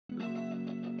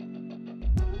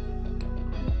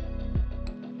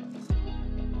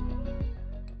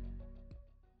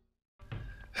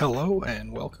Hello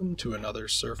and welcome to another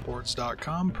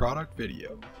Surfboards.com product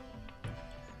video.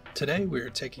 Today we are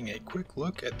taking a quick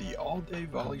look at the All Day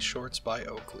Volley shorts by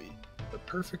Oakley, the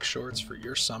perfect shorts for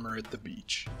your summer at the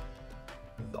beach.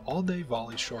 The All Day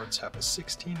Volley shorts have a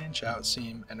 16-inch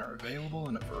outseam and are available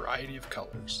in a variety of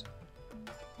colors.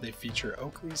 They feature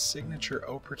Oakley's signature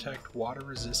O-Protect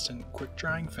water-resistant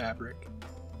quick-drying fabric,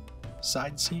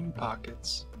 side seam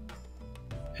pockets,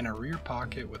 and a rear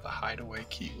pocket with a hideaway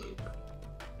key loop.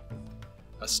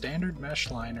 A standard mesh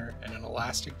liner and an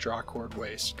elastic drawcord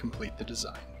waist complete the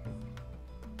design.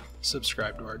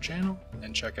 Subscribe to our channel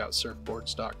and check out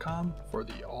Surfboards.com for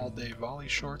the All Day Volley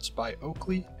shorts by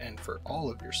Oakley and for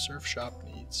all of your surf shop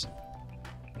needs.